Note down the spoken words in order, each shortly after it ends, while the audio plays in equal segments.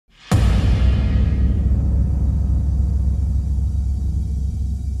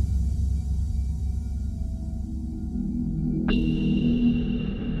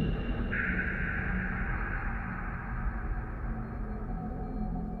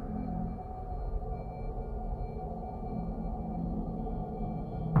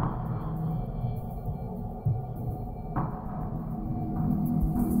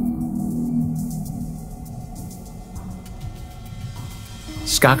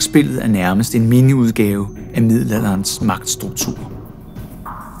Skakspillet er nærmest en miniudgave af middelalderens magtstruktur.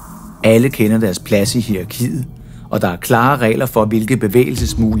 Alle kender deres plads i hierarkiet, og der er klare regler for, hvilke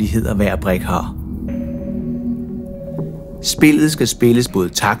bevægelsesmuligheder hver brik har. Spillet skal spilles både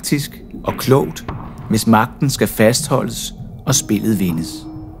taktisk og klogt, hvis magten skal fastholdes og spillet vindes.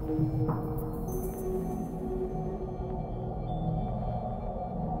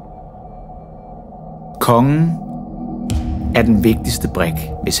 Kongen er den vigtigste brik.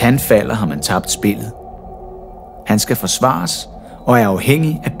 Hvis han falder, har man tabt spillet. Han skal forsvares og er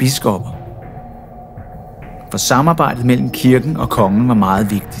afhængig af biskopper. For samarbejdet mellem kirken og kongen var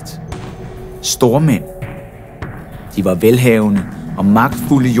meget vigtigt. Stormænd, de var velhavende og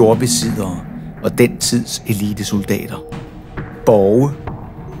magtfulde jordbesiddere og den tids elitesoldater. Borge,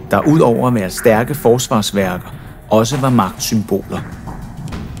 der udover at være stærke forsvarsværker, også var magtsymboler.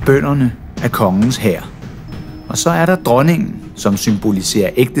 Bønderne er kongens hær. Og så er der dronningen, som symboliserer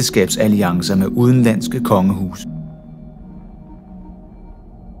ægteskabsalliancer med udenlandske kongehus.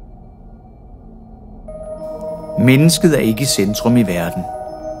 Mennesket er ikke i centrum i verden.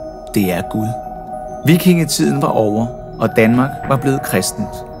 Det er Gud. Vikingetiden var over, og Danmark var blevet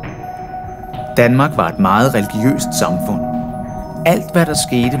kristent. Danmark var et meget religiøst samfund. Alt, hvad der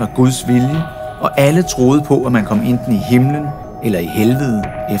skete, var Guds vilje, og alle troede på, at man kom enten i himlen eller i helvede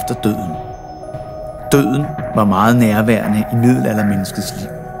efter døden. Døden var meget nærværende i middelaldermenneskets liv.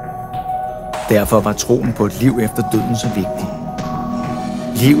 Derfor var troen på et liv efter døden så vigtig.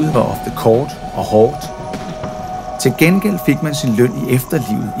 Livet var ofte kort og hårdt. Til gengæld fik man sin løn i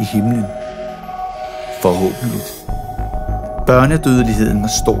efterlivet i himlen. Forhåbentligt. Børnedødeligheden var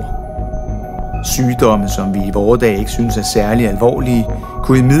stor. Sygdomme, som vi i vore dage ikke synes er særlig alvorlige,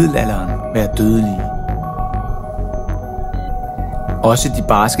 kunne i middelalderen være dødelige. Også de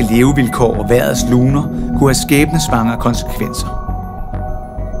barske levevilkår og vejrets luner kunne have skæbnesvangre konsekvenser.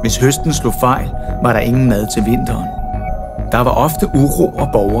 Hvis høsten slog fejl, var der ingen mad til vinteren. Der var ofte uro og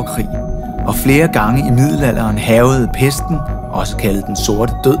borgerkrig, og flere gange i middelalderen hærgede pesten, også kaldet den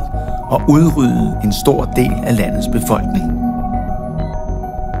sorte død, og udryddede en stor del af landets befolkning.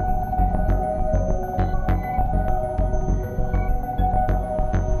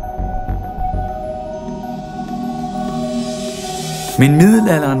 Men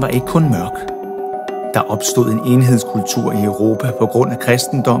middelalderen var ikke kun mørk. Der opstod en enhedskultur i Europa på grund af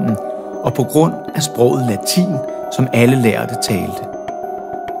kristendommen og på grund af sproget latin, som alle lærte talte.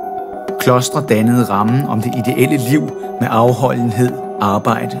 Klostre dannede rammen om det ideelle liv med afholdenhed,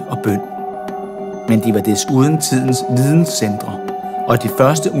 arbejde og bøn. Men de var desuden tidens videnscentre, og de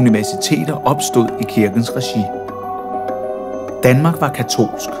første universiteter opstod i kirkens regi. Danmark var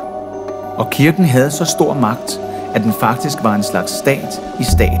katolsk, og kirken havde så stor magt, at den faktisk var en slags stat i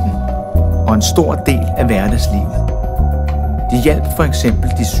staten, og en stor del af hverdagslivet. De hjalp for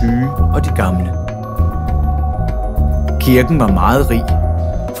eksempel de syge og de gamle. Kirken var meget rig,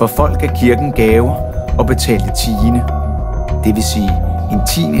 for folk gav kirken gaver og betalte tiende, det vil sige en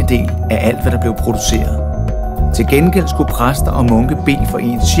tiendedel af alt, hvad der blev produceret. Til gengæld skulle præster og munke bede for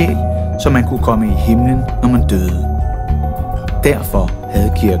ens sjæl, så man kunne komme i himlen, når man døde. Derfor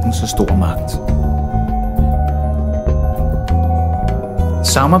havde kirken så stor magt.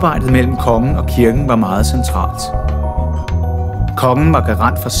 Samarbejdet mellem kongen og kirken var meget centralt. Kongen var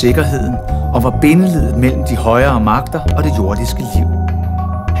garant for sikkerheden og var bindeledet mellem de højere magter og det jordiske liv.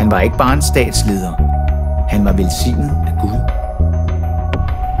 Han var ikke bare en statsleder. Han var velsignet af Gud.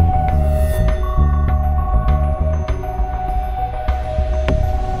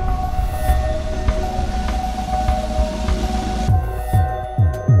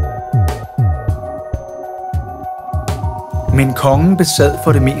 Men kongen besad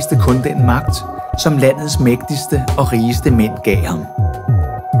for det meste kun den magt, som landets mægtigste og rigeste mænd gav ham.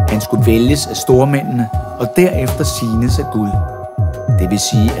 Han skulle vælges af stormændene og derefter signes af Gud. Det vil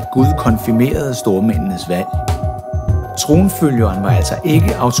sige, at Gud konfirmerede stormændenes valg. Tronfølgeren var altså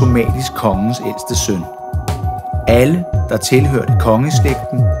ikke automatisk kongens ældste søn. Alle, der tilhørte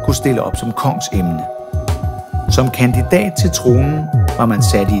kongeslægten, kunne stille op som kongsemne. Som kandidat til tronen var man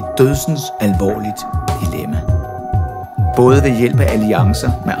sat i et dødsens alvorligt dilemma. Både ved hjælp af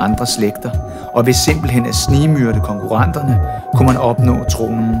alliancer med andre slægter, og ved simpelthen at snigmyrde konkurrenterne, kunne man opnå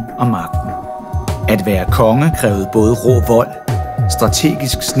tronen og magten. At være konge krævede både rå vold,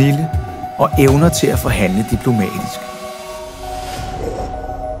 strategisk snilde og evner til at forhandle diplomatisk.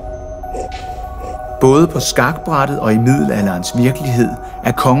 Både på skakbrættet og i middelalderens virkelighed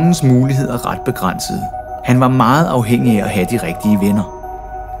er kongens muligheder ret begrænsede. Han var meget afhængig af at have de rigtige venner.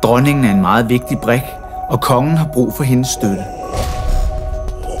 Dronningen er en meget vigtig brik, og kongen har brug for hendes støtte.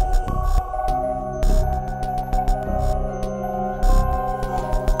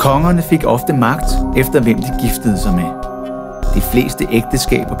 Kongerne fik ofte magt efter hvem de giftede sig med. De fleste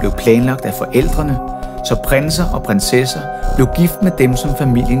ægteskaber blev planlagt af forældrene, så prinser og prinsesser blev gift med dem, som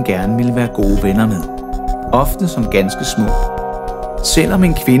familien gerne ville være gode venner med. Ofte som ganske små. Selvom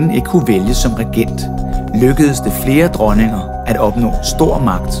en kvinde ikke kunne vælges som regent, lykkedes det flere dronninger at opnå stor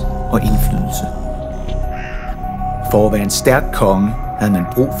magt og indflydelse. For at være en stærk konge havde man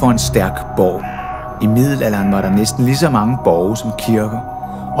brug for en stærk borg. I middelalderen var der næsten lige så mange borge som kirker,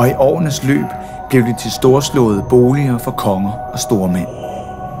 og i årenes løb blev de til storslåede boliger for konger og stormænd.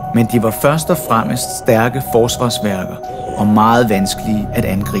 Men de var først og fremmest stærke forsvarsværker og meget vanskelige at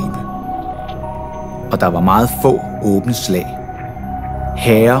angribe. Og der var meget få åbne slag.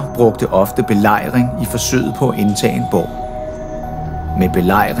 Hære brugte ofte belejring i forsøget på at indtage en borg. Med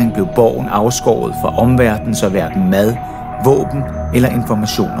belejring blev borgen afskåret fra omverdenen, så hverken mad, våben eller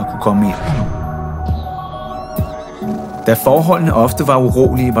informationer kunne komme ind. Da forholdene ofte var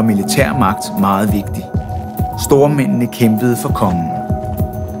urolige, var militær magt meget vigtig. Stormændene kæmpede for kongen.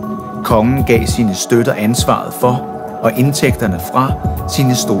 Kongen gav sine støtter ansvaret for og indtægterne fra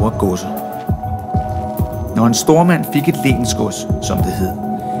sine store godser. Når en stormand fik et lensgods, som det hed,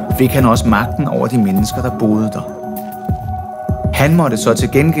 fik han også magten over de mennesker, der boede der. Han måtte så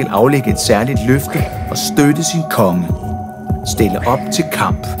til gengæld aflægge et særligt løfte og støtte sin konge. Stille op til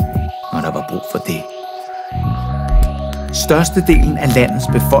kamp, når der var brug for det. Størstedelen af landets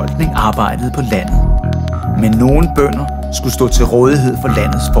befolkning arbejdede på landet, men nogle bønder skulle stå til rådighed for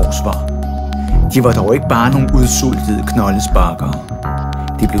landets forsvar. De var dog ikke bare nogle udsultede knoldesparkere.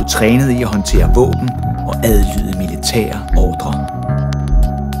 De blev trænet i at håndtere våben og adlyde militære ordre.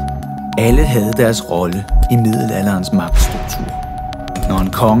 Alle havde deres rolle i middelalderens magtstruktur. Når en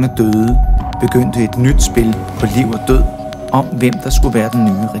konge døde, begyndte et nyt spil på liv og død om, hvem der skulle være den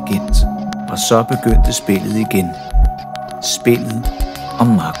nye regent. Og så begyndte spillet igen. Spillet om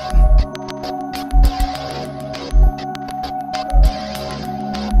magten.